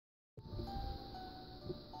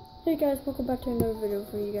Hey guys, welcome back to another video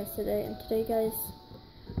for you guys today. And today guys,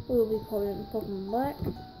 we will be playing Pokemon Black.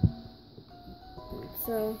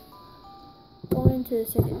 So, going into the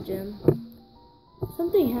second gym.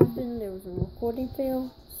 Something happened, there was a recording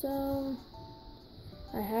fail. So,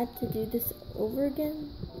 I had to do this over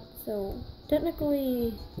again. So,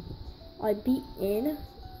 technically, I beat in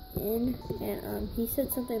and he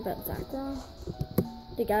said something about Zekrom.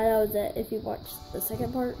 The guy that was at, if you watched the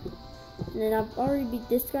second part. And then I've already beat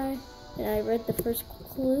this guy, and I read the first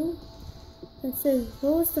clue. It says,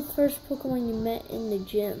 what was the first Pokemon you met in the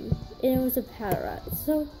gym? And it was a Patrat.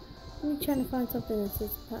 So, let me try to find something that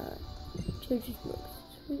says Patrat. Children's books.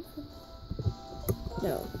 Sweet.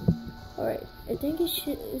 No. Alright, I think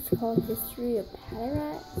it's called History of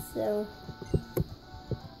Patrat. So,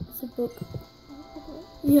 it's a book.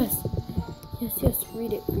 Yes,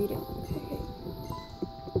 read it. Okay.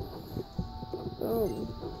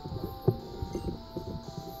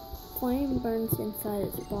 Flame burns inside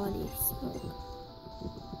its body. Smoke.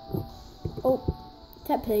 Oh,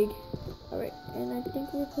 Tepig. Alright, and I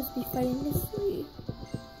think we're supposed to be fighting this tree.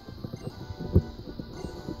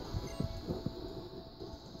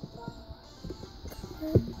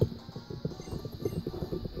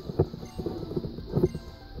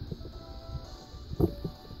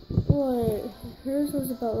 What? Hers was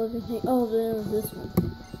about living things. Oh, then it was this one.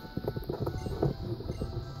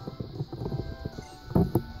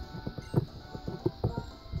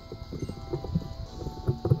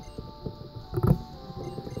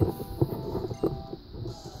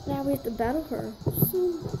 Now we have to battle her. So,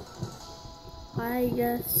 I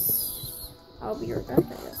guess I'll be right back, I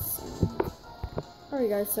guess. Alright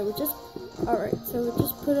guys, so we just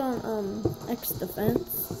put on X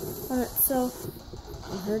defense on itself.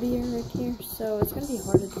 And Herdier right here. So it's gonna be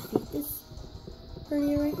hard to defeat this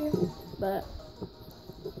Herdier right here. But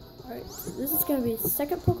alright, so this is gonna be the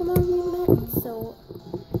second Pokemon we met, so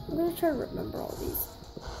I'm gonna try to remember all these.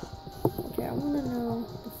 Okay, I wanna know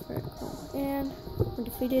the Ferricom. And we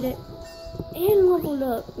defeated it and leveled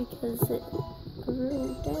up because it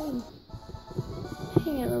grew. Dang,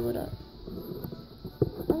 it leveled up.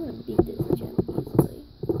 I'm gonna beat this gym easily.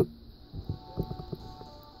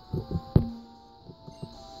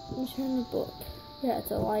 Return the book. Yeah,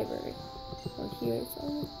 it's a library. Or here it's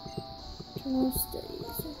all journal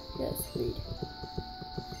studies. Yes, read.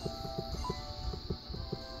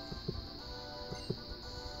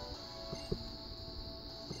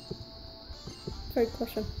 Third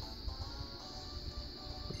question.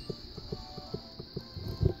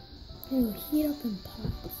 It will heat up in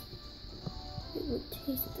pots. It would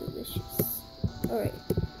taste delicious. Alright,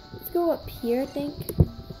 let's go up here, I think.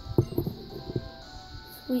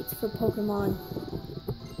 Sweets for Pokemon.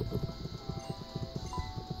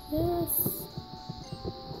 Yes.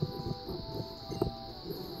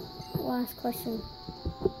 Last question.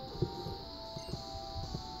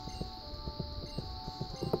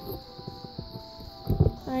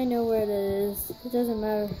 I know where it is. It doesn't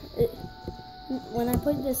matter. When I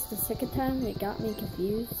played this the second time, it got me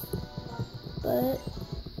confused. But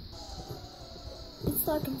it's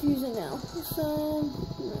not confusing now. So,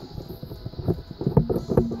 no.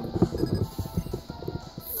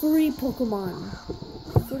 3 Pokemon.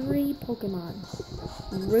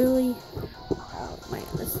 Really? Oh man,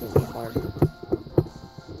 this is gonna be hard.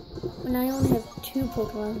 And I only have 2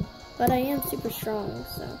 Pokemon, but I am super strong,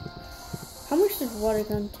 so. How much does Water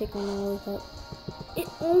Gun take on the Lollipop? It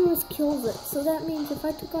almost kills it, so that means if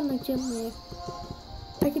I took on the Gym,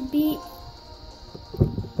 I could beat.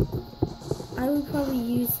 I would probably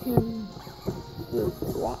use him with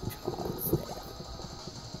Watchog there.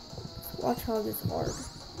 Watchog is hard.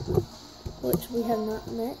 Which we have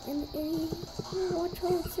not met in any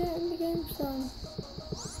Watchogs yet in the game, so.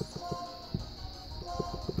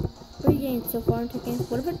 What are you getting so far into games?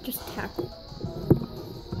 What about just Tackle?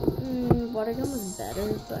 Water Gun was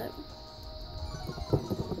better, but.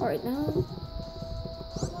 Alright, now.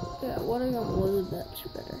 Yeah, Water Gun was much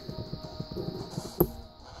better.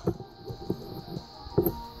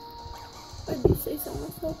 I do say so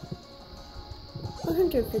myself.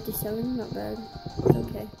 157, not bad.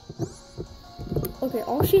 Okay. Okay,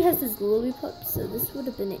 all she has is Lillipup, so this would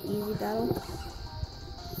have been an easy battle.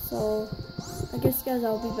 So, I guess guys,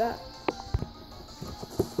 I'll be back.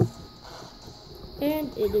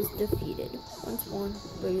 And it is defeated. Once more,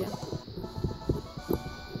 but yeah.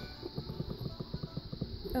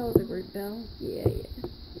 That was a great battle. Yeah.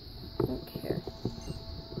 Don't care.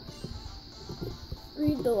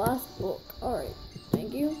 Read the last book. Alright,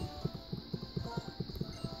 thank you.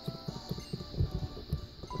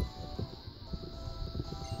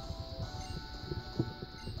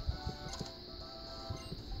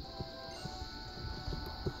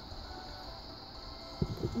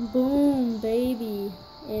 Boom, baby.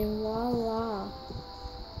 And voila.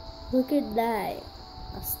 Look at that.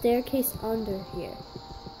 A staircase under here.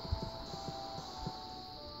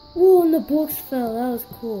 Whoa, and the books fell. That was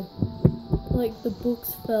cool. Like, the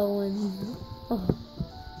books fell and... Oh.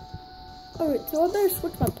 Alright, so I better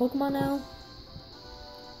switch my Pokemon now.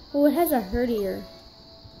 Well, it has a Herdier.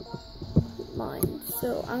 Mine.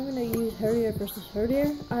 So I'm gonna use Herdier versus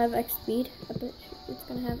Herdier. I have X speed. I bet it's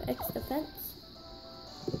gonna have X defense.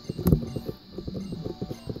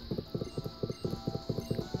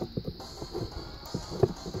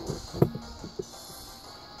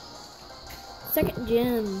 Second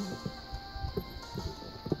gym.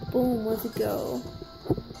 Boom, let's go.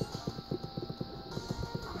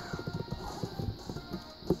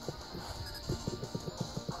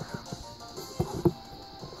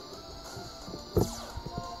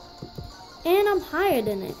 And I'm higher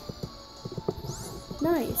than it.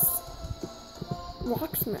 Nice.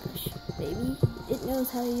 Rock Smash, baby. It knows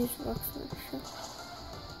how to use Rock Smash.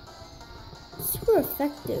 Super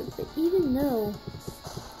effective, but even though...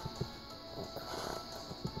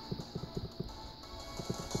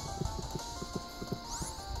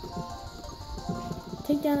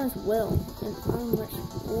 Take down as well. And how much?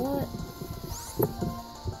 What?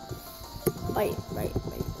 Bite, right.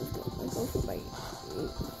 Let's go for bite.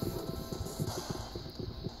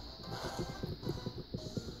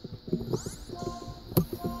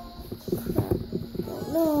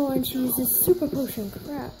 No, and she uses super potion.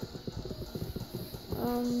 Crap.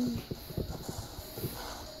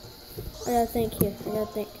 I gotta think here.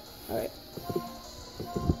 Alright.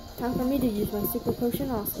 Time for me to use my super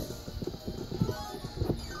potion also.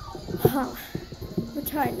 Ha. We're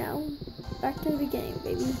tired now. Back to the beginning,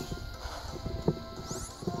 baby.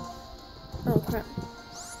 Oh, crap.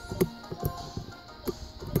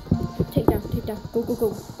 Take down.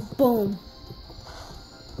 Go. Boom.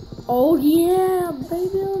 Oh yeah, baby,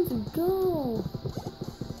 let's go.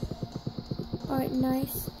 Alright,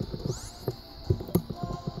 nice.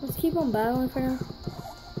 Let's keep on battling for now.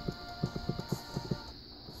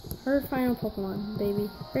 Her final Pokemon, baby.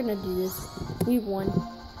 We're gonna do this. We won.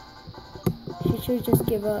 She should just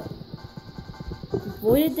give up.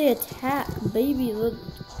 Avoided the attack, baby. Let's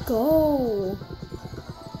go.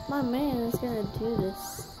 My man is gonna do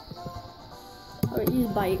this. Alright, use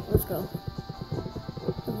bite. Let's go.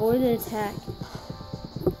 Avoid the attack.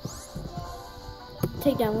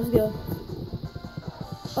 Take down, let's go.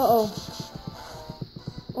 Oh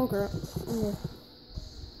girl.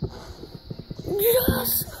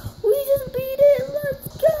 Yes! We just beat it!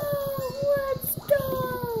 Let's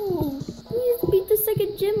go! We just beat the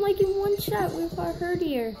second gym like in one shot with our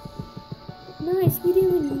Herdier. Nice, we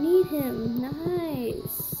didn't even need him.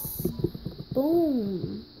 Nice.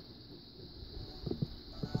 Boom.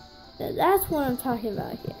 That's what I'm talking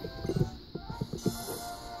about here.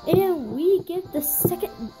 And we get the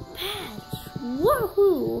second badge.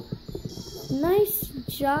 Woohoo! Nice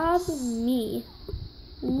job, me.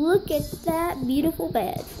 Look at that beautiful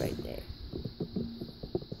badge right there.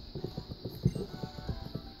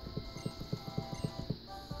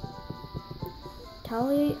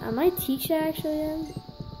 Tally, I might teach that actually then.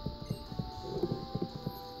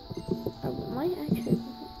 I might actually.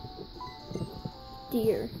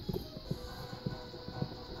 Deer.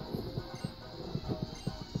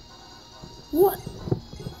 What?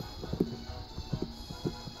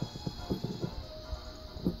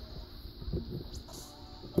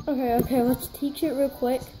 Okay, let's teach it real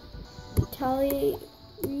quick. Retaliate.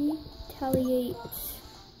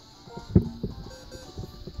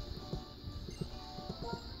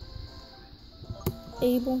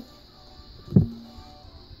 Able.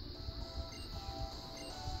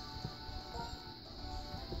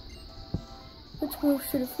 Which move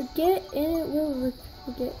should it forget? And it will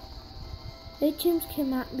forget. HMs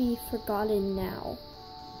cannot be forgotten now.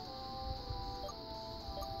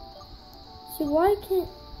 So why can't...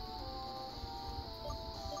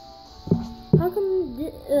 How come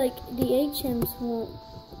the HMs won't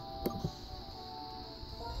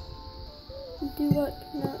do what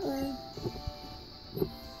cannot learn?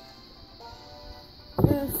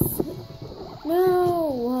 Yes.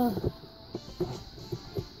 No.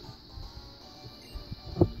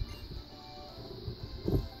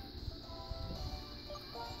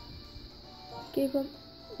 Gave up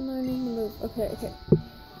learning the move. Okay.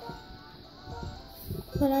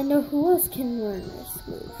 But I know who else can learn this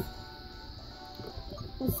move.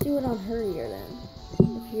 Let's do it on Herdier then.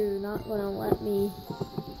 If you're not gonna let me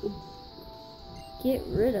get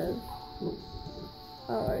rid of.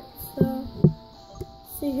 Alright, so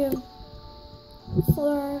see him. Let's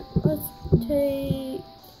learn. Let's take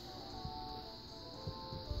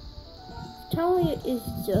Talia is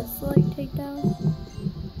just like Takedown.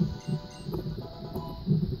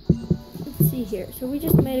 Let's see here. So we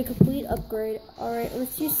just made a complete upgrade. Alright,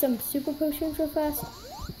 let's use some super potions real fast.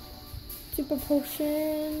 Super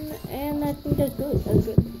potion, and I think that's good. That's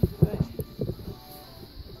good.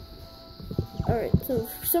 Alright, so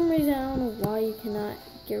for some reason, I don't know why you cannot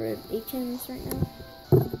get rid of HMs right now.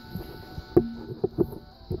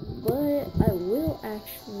 But I will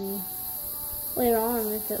actually later on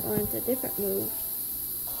if it learns a different move.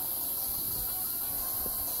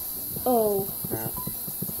 Oh crap.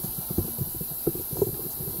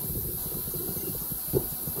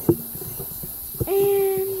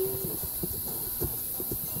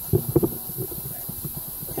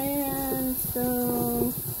 And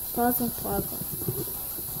so plasma.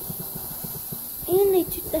 And they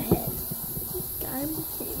took the head. God, I'm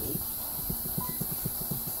kidding.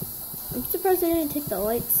 I'm surprised they didn't take the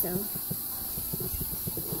light stone.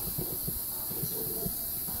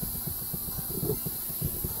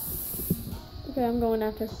 Okay, I'm going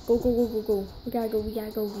after. Go. We gotta go.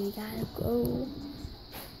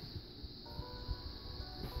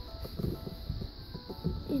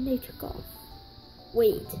 And they took off.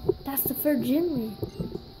 Wait, that's the third Jimmy.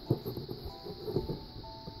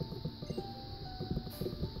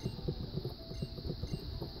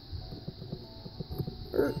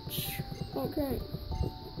 Okay.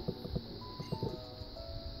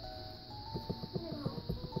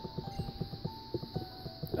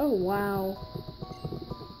 Oh wow.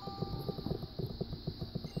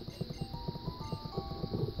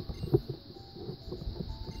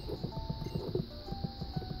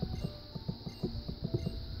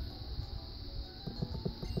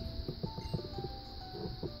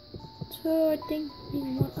 So I think they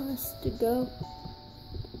want us to go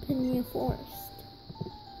to Pinwheel Forest.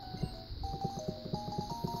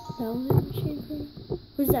 That was a machine for me.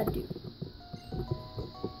 What does that do?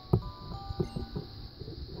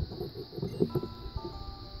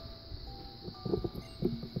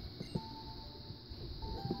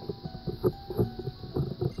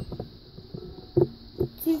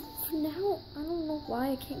 See, for now, I don't know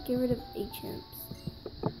why I can't get rid of HMs.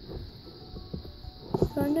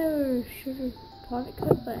 So I never should have taught it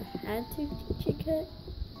cut, but I had to teach it cut.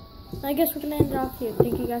 I guess we're gonna end it off here.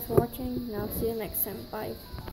 Thank you guys for watching, and I'll see you next time. Bye.